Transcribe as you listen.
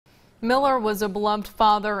Miller was a beloved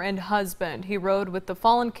father and husband. He rode with the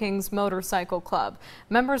Fallen Kings Motorcycle Club.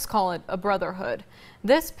 Members call it a brotherhood.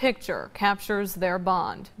 This picture captures their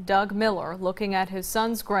bond. Doug Miller looking at his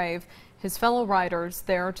son's grave, his fellow riders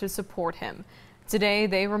there to support him. Today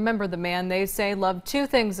they remember the man they say loved two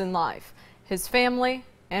things in life: his family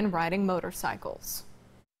and riding motorcycles.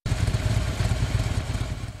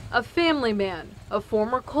 A family man, a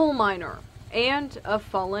former coal miner, and a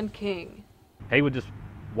fallen king. He would just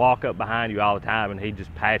walk up behind you all the time and he'd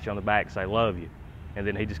just pat you on the back and say, "Love you," and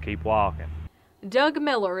then he'd just keep walking. Doug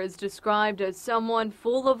Miller is described as someone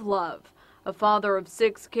full of love. A father of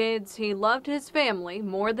 6 kids, he loved his family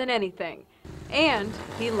more than anything, and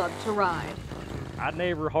he loved to ride. I'd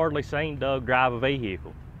never hardly seen Doug drive a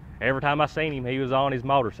vehicle. Every time I seen him, he was on his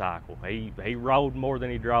motorcycle. He rode more than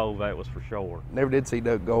he drove, that was for sure. Never did see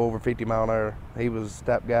Doug go over 50 mile an hour. He was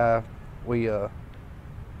the type of guy, we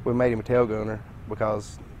made him a tail gunner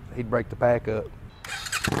because he'd break the pack up.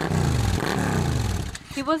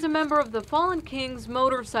 He was a member of the Fallen Kings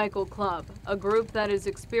Motorcycle Club, a group that has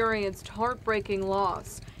experienced heartbreaking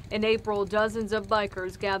loss. In April, dozens of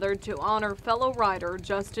bikers gathered to honor fellow rider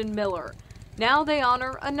Justin Miller. Now they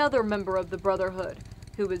honor another member of the Brotherhood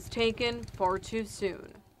who was taken far too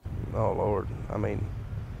soon. Oh Lord, I mean,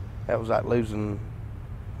 that was like losing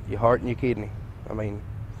your heart and your kidney. I mean,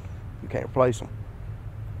 you can't replace them.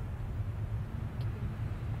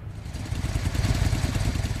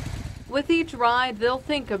 With each ride, they'll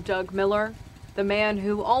think of Doug Miller, the man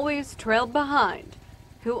who always trailed behind,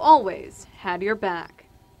 who always had your back.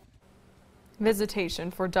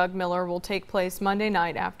 Visitation for Doug Miller will take place Monday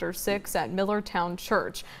night after 6 at Millertown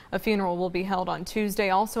Church. A funeral will be held on Tuesday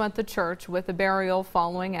also at the church, with a burial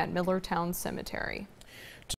following at Millertown Cemetery.